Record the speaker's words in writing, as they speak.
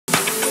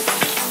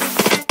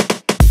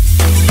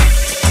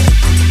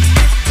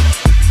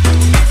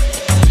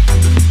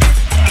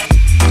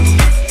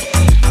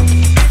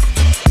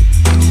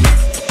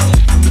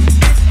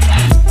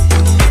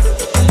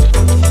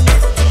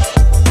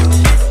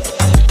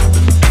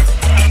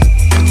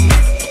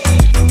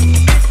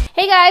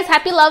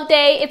happy love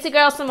day. It's your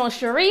girl Simone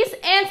Sharice,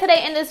 and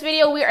today in this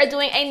video we are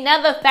doing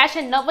another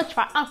Fashion Nova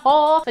try on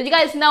haul. So you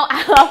guys know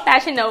I love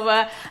Fashion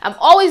Nova. I'm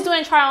always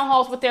doing try on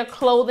hauls with their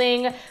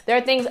clothing. Their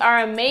things are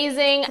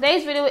amazing.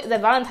 Today's video is a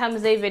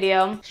Valentine's Day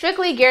video,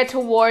 strictly geared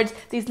towards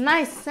these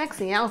nice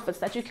sexy outfits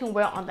that you can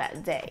wear on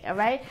that day, all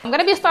right? I'm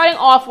gonna be starting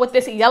off with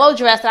this yellow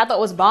dress that I thought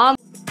was bomb.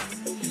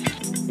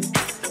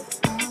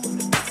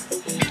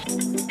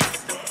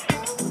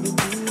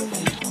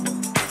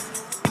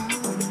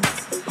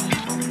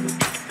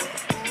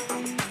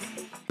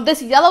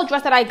 This yellow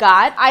dress that I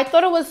got, I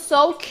thought it was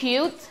so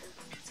cute.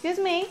 Excuse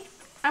me,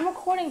 I'm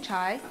recording,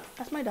 Chai.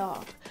 That's my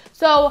dog.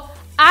 So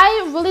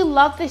I really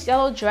love this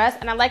yellow dress,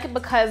 and I like it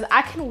because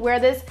I can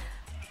wear this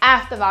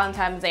after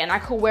Valentine's Day, and I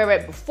could wear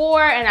it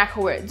before, and I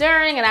could wear it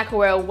during, and I could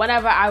wear it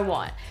whenever I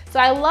want. So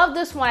I love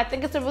this one. I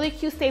think it's a really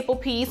cute staple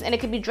piece, and it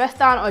can be dressed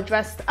down or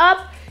dressed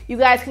up. You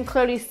guys can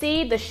clearly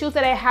see the shoes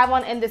that I have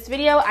on in this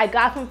video I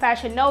got from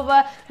Fashion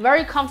Nova.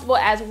 Very comfortable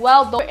as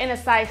well. They're in a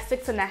size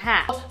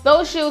 6.5.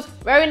 Those shoes,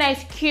 very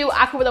nice, cute.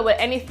 I could wear them with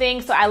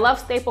anything. So I love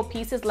staple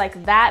pieces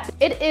like that.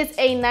 It is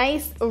a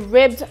nice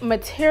ribbed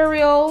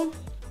material.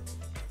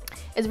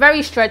 It's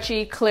very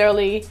stretchy,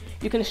 clearly.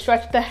 You can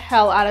stretch the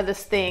hell out of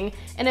this thing.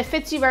 And it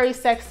fits you very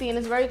sexy and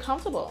it's very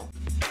comfortable.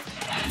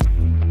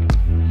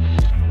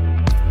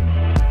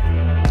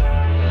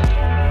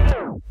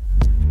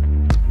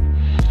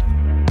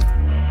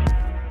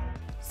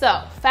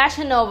 So,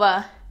 Fashion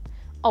Nova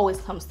always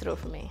comes through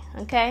for me,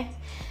 okay?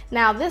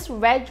 Now, this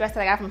red dress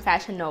that I got from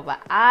Fashion Nova,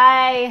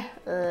 I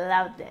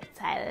loved it.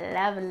 I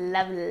love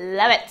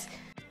it.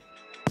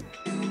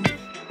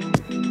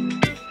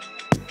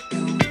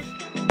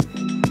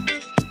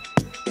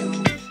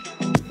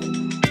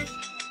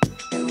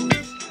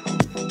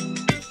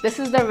 This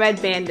is the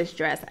red bandage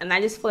dress, and I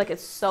just feel like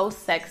it's so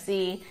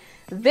sexy.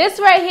 This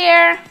right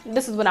here,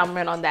 this is what I'm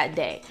wearing on that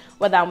day,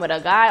 whether I'm with a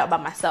guy or by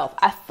myself.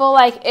 I feel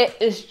like it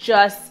is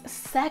just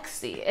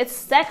sexy. It's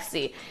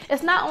sexy.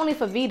 It's not only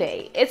for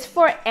V-Day. It's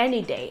for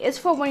any day. It's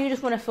for when you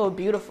just want to feel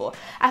beautiful.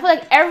 I feel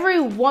like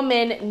every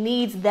woman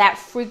needs that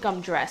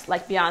freakum dress,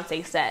 like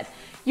Beyonce said.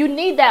 You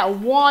need that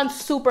one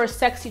super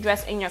sexy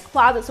dress in your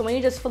closet, so when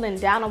you're just feeling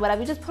down or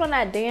whatever, you just put on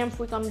that damn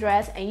freakum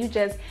dress and you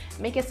just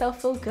make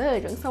yourself feel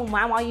good. Drink some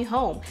wine while you're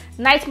home.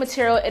 Nice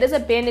material. It is a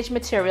bandage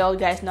material. You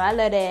guys know I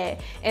love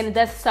it. And it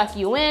does suck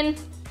you in.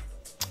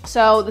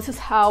 So this is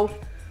how,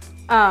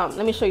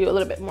 let me show you a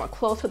little bit more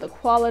close to the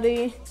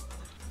quality.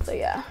 So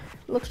yeah,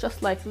 looks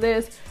just like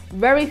this.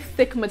 Very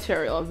thick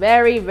material.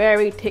 Very,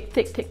 very thick.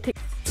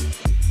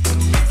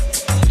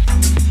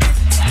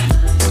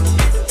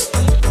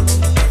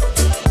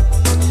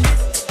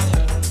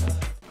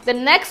 The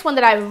next one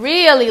that I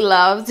really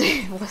loved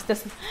was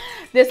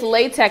this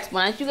latex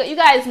one. You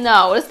guys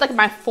know, this is like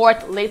my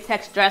 4th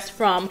latex dress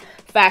from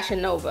Fashion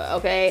Nova,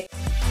 okay?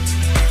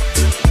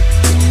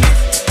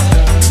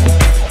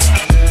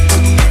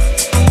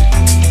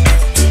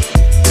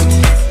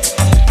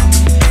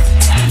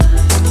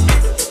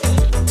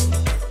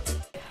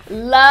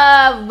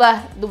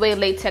 Love the way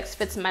latex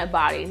fits my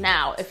body.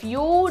 Now, if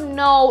you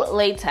know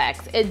latex,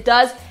 it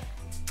does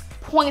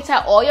point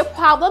out all your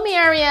problem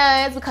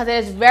areas because it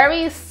is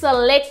very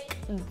slick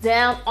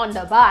down on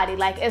the body.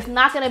 Like, it's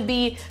not gonna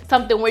be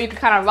something where you can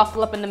kind of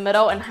ruffle up in the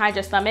middle and hide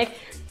your stomach.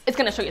 It's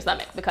gonna show your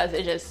stomach because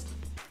it just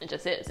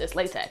is. It's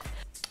latex.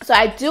 So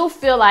I do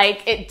feel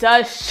like it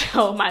does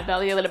show my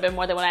belly a little bit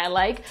more than what I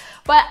like,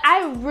 but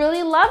I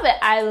really love it.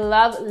 I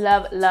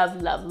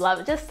love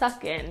it. Just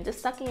suck in your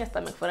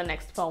stomach for the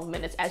next 12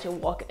 minutes as you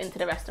walk into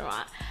the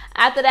restaurant.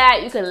 After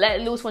that, you can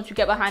let loose once you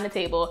get behind the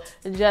table,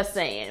 just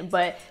saying.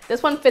 But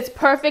this one fits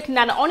perfect.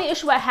 Now, the only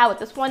issue I have with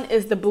this one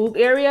is the boob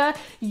area.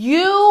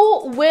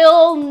 You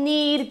will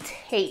need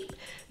tape.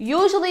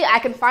 Usually I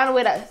can find a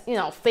way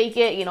to, fake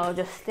it,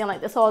 just stand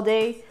like this all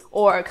day,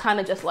 or kind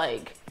of just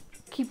like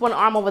keep one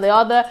arm over the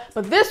other.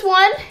 But this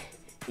one,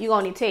 you're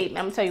gonna need tape. And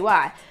I'm gonna tell you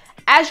why.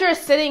 As you're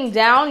sitting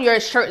down,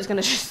 your shirt is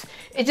gonna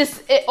it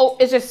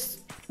just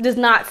does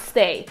not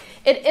stay.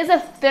 It is a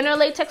thinner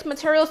latex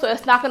material, so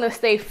it's not gonna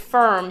stay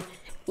firm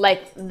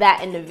like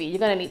that in the V. You're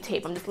gonna need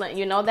tape. I'm just letting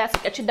you know that.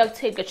 So get your duct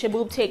tape, get your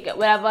boob tape, get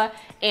whatever,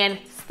 and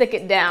stick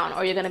it down,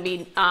 or you're gonna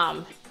be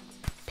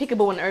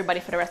peekabooing everybody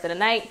for the rest of the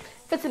night.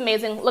 Fits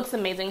amazing, looks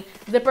amazing.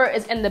 Zipper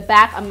is in the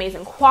back,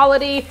 amazing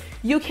quality.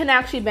 You can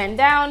actually bend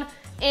down,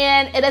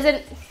 and it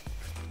doesn't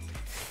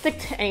stick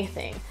to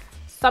anything.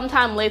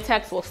 Sometimes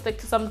latex will stick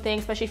to something,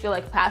 especially if you're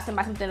like passing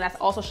by something that's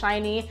also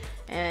shiny.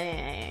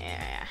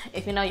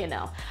 If you know, you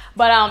know.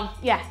 But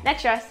yeah,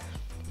 next dress.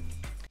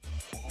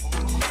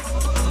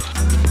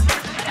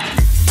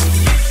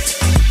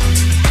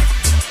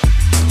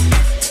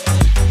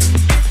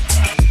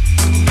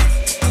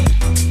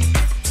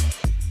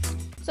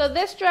 So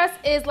this dress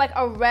is like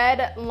a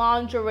red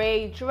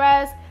lingerie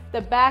dress. The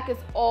back is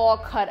all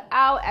cut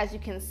out, as you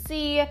can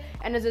see,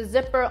 and there's a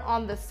zipper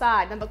on the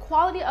side. Now, the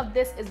quality of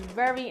this is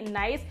very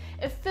nice.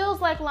 It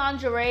feels like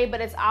lingerie, but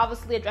it's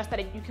obviously a dress that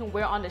you can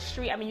wear on the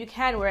street. I mean, you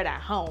can wear it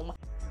at home.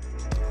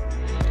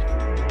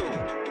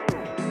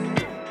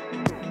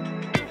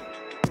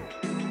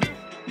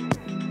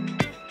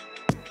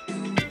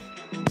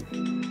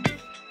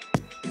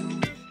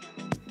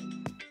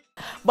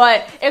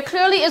 but it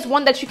clearly is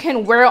one that you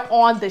can wear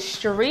on the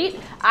street.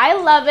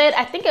 I love it.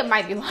 I think it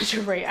might be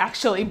lingerie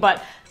actually,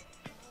 but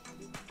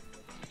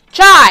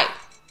try.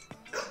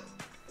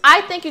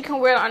 I think you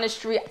can wear it on the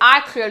street. I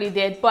clearly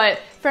did, but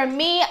for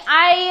me,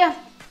 I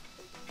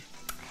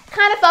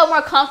kind of felt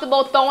more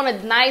comfortable throwing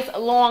a nice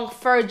long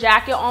fur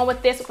jacket on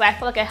with this because I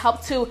feel like it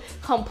helped to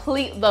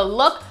complete the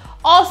look.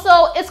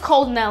 Also, it's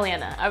cold in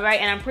Atlanta, all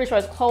right? And I'm pretty sure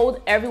it's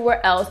cold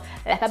everywhere else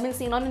that I've been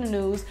seeing on the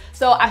news.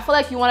 So I feel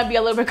like you want to be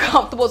a little bit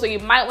comfortable, so you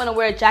might want to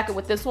wear a jacket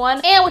with this one.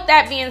 And with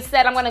that being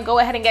said, I'm going to go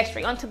ahead and get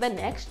straight on to the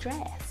next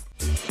dress.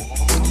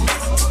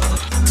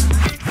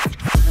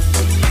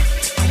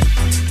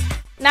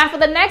 Now for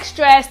the next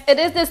dress, it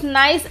is this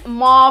nice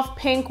mauve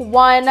pink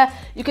one.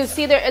 You can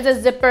see there is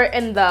a zipper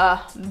in the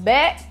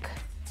back,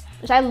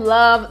 which I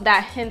love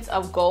that hint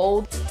of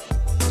gold.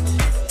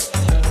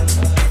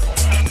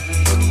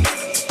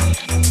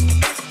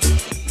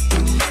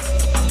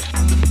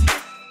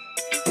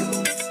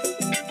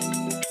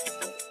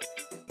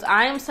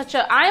 I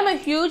am a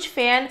huge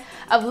fan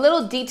of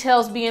little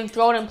details being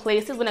thrown in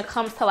places when it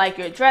comes to like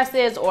your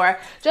dresses or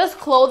just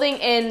clothing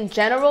in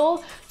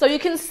general. So you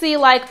can see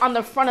like on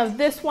the front of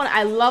this one,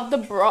 I love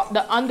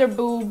the under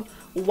boob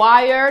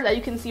wire that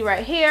you can see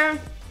right here.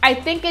 I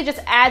think it just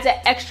adds an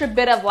extra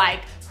bit of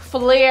like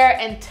flair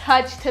and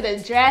touch to the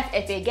dress,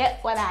 if you get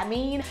what I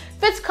mean.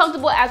 Fits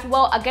comfortable as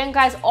well. Again,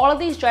 guys, all of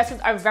these dresses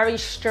are very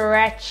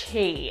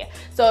stretchy.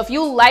 So if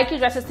you like your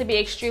dresses to be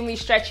extremely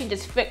stretchy,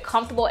 just fit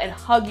comfortable and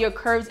hug your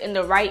curves in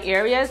the right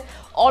areas,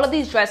 all of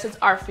these dresses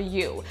are for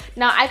you.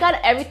 Now, I got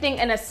everything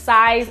in a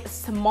size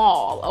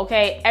small,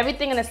 okay?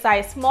 Everything in a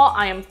size small.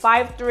 I am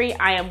 5'3",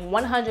 I am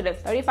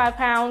 135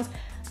 pounds.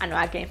 I know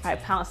I gained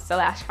 5 pounds since the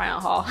last try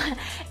on haul.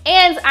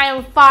 And I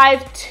am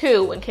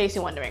 5'2", in case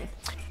you're wondering.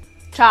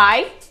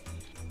 Try.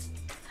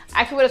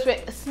 I could wear this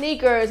with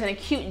sneakers and a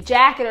cute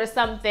jacket or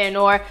something,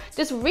 or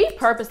just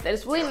repurpose it.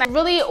 It's really nice,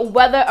 really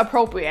weather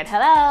appropriate.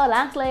 Hello,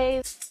 long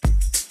sleeves.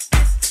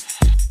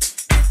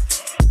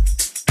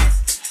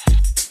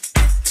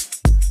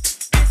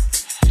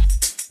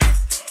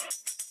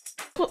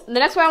 The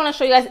next one I want to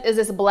show you guys is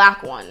this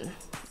black one.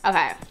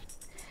 Okay.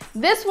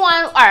 This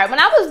one, all right, when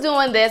I was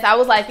doing this, I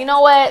was like, you know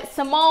what,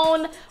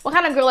 Simone, what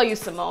kind of girl are you,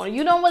 Simone?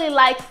 You don't really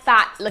like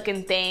thought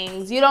looking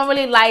things. You don't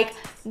really like,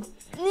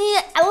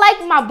 I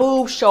like my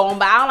boobs showing,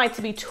 but I don't like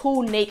to be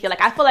too naked. Like,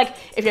 I feel like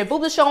if your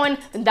boobs are showing,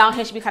 then down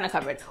here should be kind of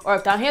covered. Or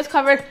if down here is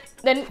covered,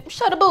 then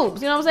show the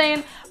boobs, you know what I'm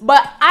saying?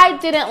 But I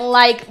didn't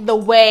like the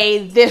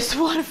way this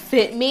one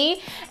fit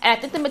me. And I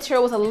think the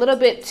material was a little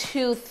bit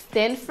too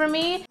thin for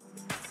me.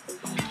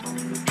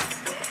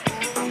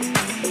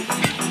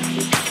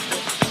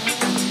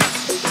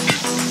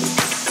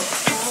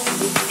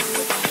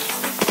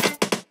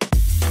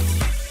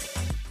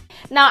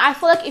 Now, I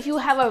feel like if you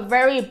have a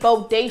very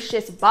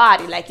bodacious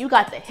body, like you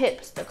got the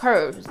hips, the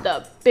curves,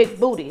 the big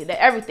booty,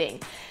 the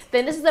everything,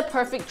 then this is a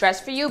perfect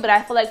dress for you. But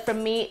I feel like for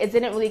me, it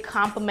didn't really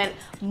complement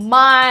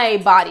my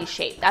body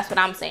shape. That's what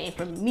I'm saying.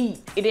 For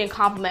me, it didn't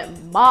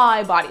complement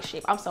my body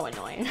shape. I'm so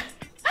annoying.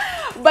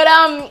 But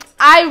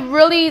I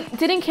really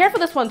didn't care for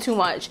this one too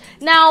much.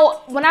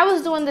 Now, when I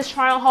was doing this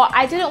try-on haul,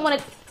 I didn't want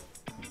to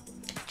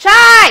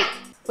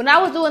When I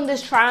was doing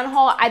this try-on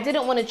haul, I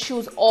didn't want to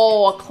choose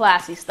all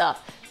classy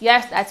stuff.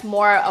 Yes, that's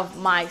more of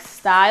my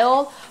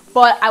style,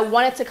 but I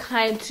wanted to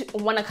kind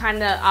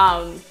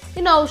of,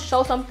 you know,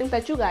 show something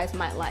that you guys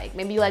might like.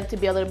 Maybe you like to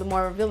be a little bit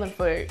more revealing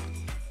for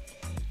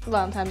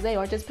Valentine's Day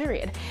or just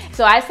period.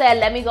 So I said,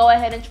 let me go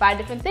ahead and try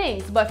different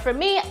things. But for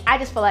me, I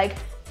just feel like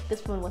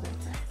this one wasn't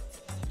for me.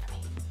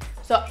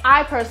 So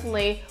I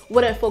personally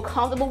wouldn't feel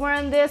comfortable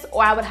wearing this,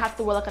 or I would have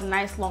to wear like a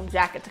nice long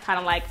jacket to kind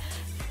of like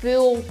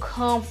feel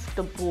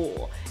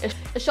comfortable.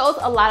 It shows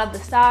a lot of the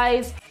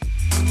size.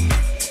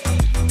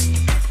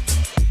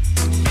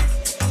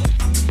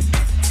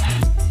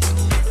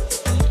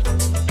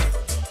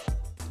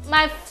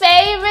 My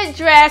favorite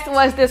dress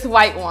was this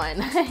white one.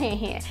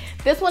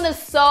 This one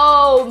is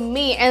so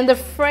me, and the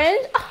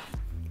fringe.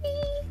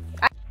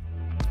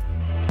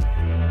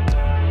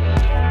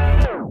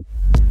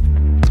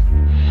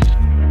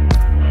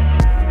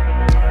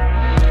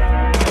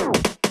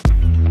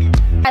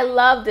 I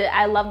loved it.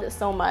 I loved it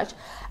so much.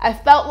 I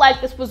felt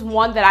like this was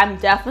one that I'm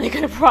definitely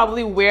gonna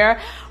probably wear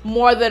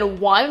more than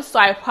once, so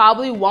I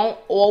probably won't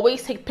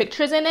always take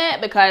pictures in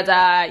it because,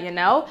 you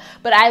know,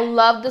 but I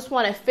love this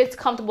one. It fits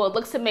comfortable. It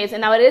looks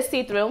amazing. Now, it is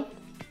see-through,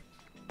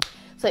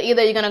 so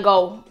either you're gonna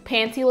go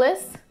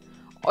pantyless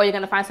or you're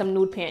gonna find some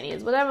nude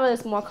panties, whatever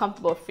is more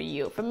comfortable for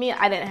you. For me,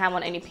 I didn't have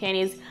on any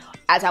panties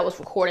as I was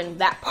recording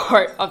that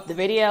part of the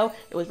video.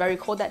 It was very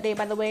cold that day,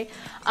 by the way.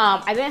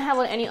 I didn't have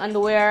on any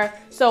underwear,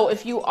 so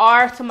if you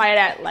are somebody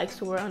that likes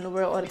to wear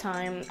underwear all the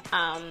time,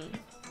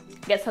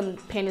 get some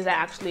panties that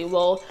actually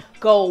will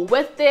go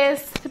with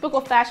this.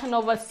 Typical Fashion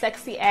Nova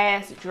sexy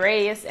ass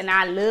dress, and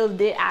I loved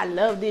it. I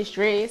love this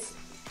dress.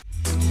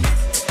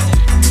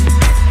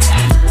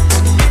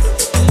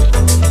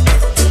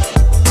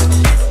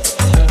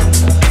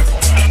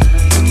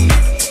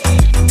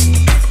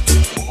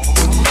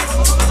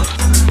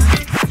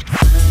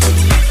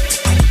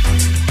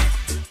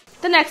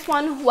 next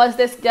one was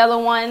this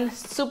yellow one.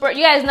 Super,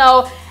 you guys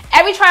know,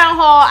 every try on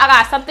haul, I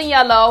got something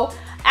yellow.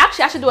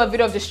 Actually, I should do a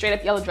video of just straight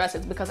up yellow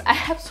dresses because I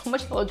have so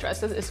much yellow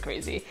dresses, it's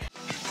crazy.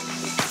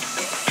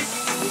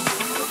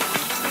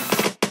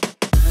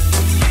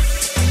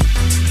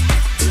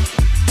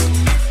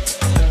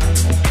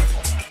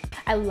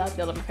 I love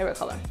yellow, my favorite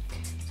color.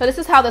 So this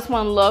is how this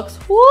one looks.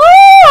 Woo!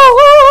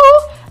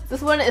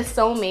 This one is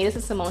so made. This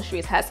is Simone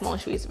Sharice. Has Simone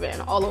Sharice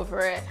written all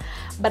over it.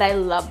 But I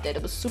loved it.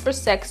 It was super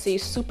sexy,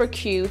 super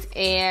cute,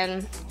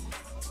 and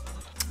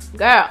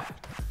girl,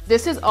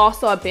 this is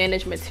also a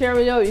bandage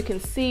material. You can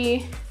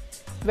see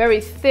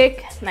very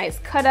thick, nice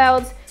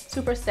cutouts,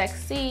 super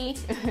sexy.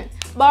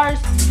 Bars.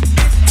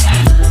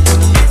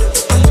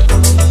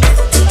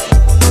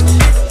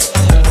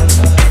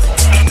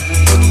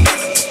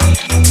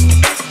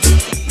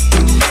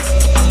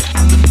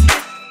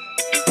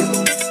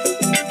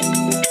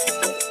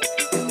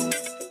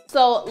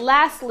 So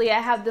lastly, I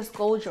have this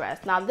gold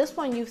dress. Now this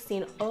one you've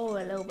seen all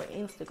over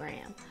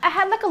Instagram. I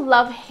had like a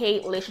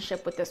love-hate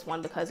relationship with this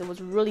one because it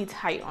was really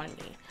tight on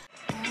me.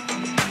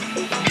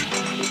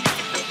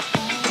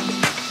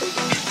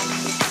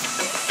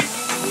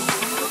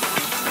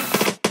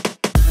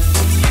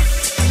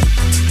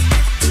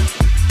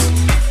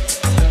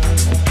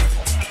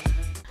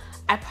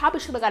 I probably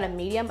should have got a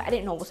medium, but I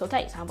didn't know it was so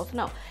tight, so I'm supposed to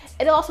know.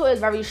 It also is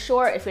very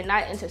short. If you're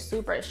not into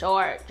super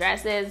short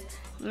dresses,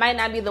 might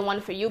not be the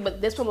one for you, but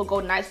this one will go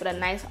nice with a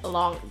nice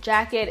long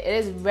jacket. It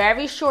is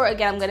very short.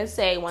 Again, I'm gonna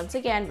say once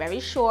again,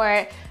 very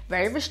short,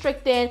 very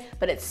restricted,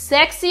 but it's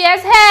sexy as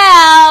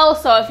hell.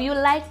 So if you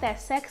like that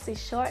sexy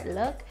short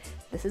look,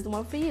 this is the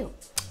one for you.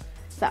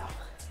 So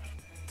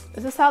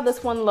this is how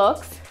this one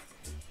looks.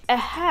 It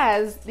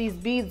has these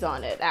beads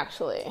on it,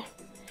 actually.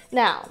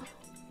 Now,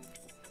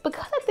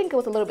 because I think it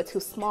was a little bit too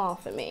small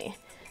for me,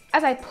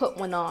 as I put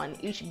one on,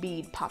 each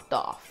bead popped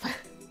off.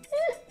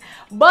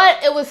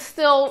 But it was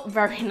still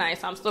very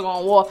nice. I'm still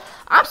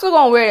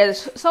gonna wear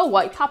this. So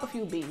what? You pop a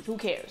few beads. Who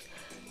cares?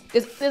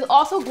 There's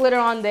also glitter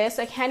on this.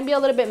 It can be a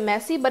little bit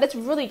messy, but it's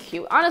really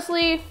cute.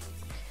 Honestly,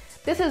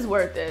 this is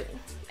worth it.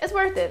 It's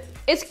worth it.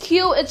 It's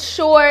cute. It's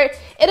short.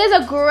 It is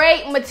a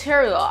great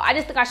material. I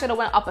just think I should have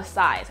went up a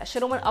size. I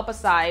should have went up a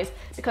size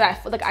because I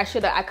feel like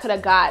I could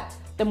have got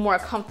the more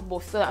comfortable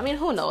fit. I mean,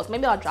 who knows?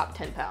 Maybe I'll drop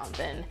 10 pounds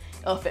and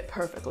it'll fit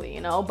perfectly,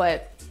 you know?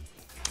 But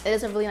it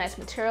is a really nice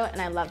material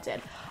and I loved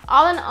it.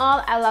 All in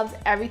all, I loved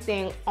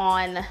everything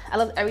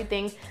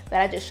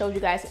that I just showed you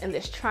guys in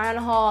this try-on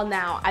haul.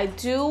 Now, I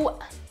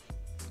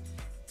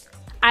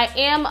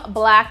am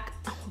black.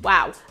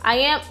 Wow. I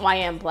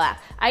am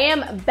black. I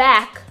am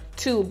back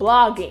to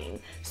blogging.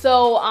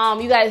 So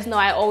you guys know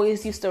I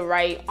always used to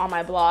write on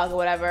my blog or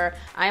whatever.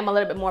 I am a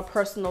little bit more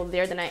personal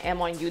there than I am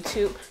on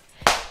YouTube.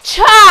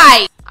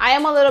 I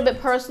am a little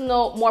bit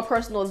more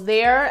personal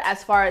there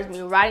as far as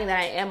me writing than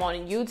I am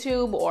on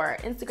YouTube or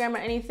Instagram or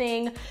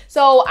anything.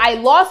 So I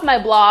lost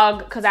my blog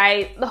because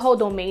the whole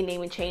domain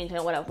name changed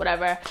and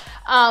whatever.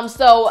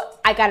 So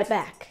I got it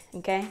back,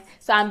 okay?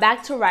 So I'm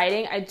back to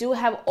writing.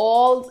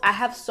 I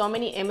have so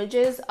many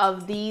images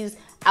of these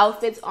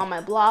outfits on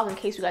my blog in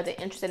case you guys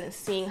are interested in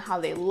seeing how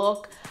they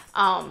look.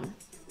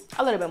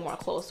 A little bit more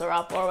closer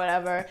up or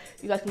whatever.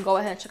 You guys can go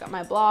ahead and check out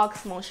my blog,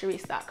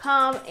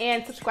 SimoneSharice.com,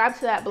 and subscribe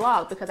to that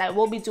blog because I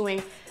will be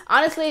doing,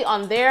 honestly,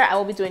 on there, I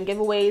will be doing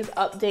giveaways,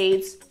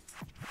 updates,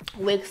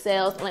 wig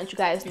sales, and let you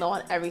guys know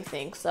on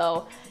everything.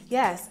 So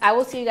yes, I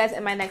will see you guys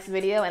in my next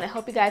video, and I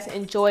hope you guys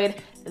enjoyed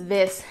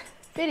this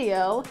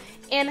video,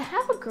 and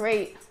have a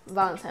great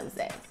Valentine's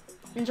Day.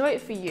 Enjoy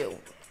it for you.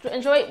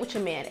 Enjoy it with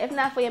your man. If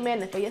not for your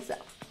man, then for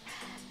yourself.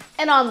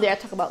 And on there, I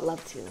talk about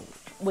love too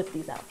with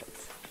these outfits.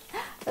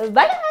 Bye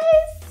guys!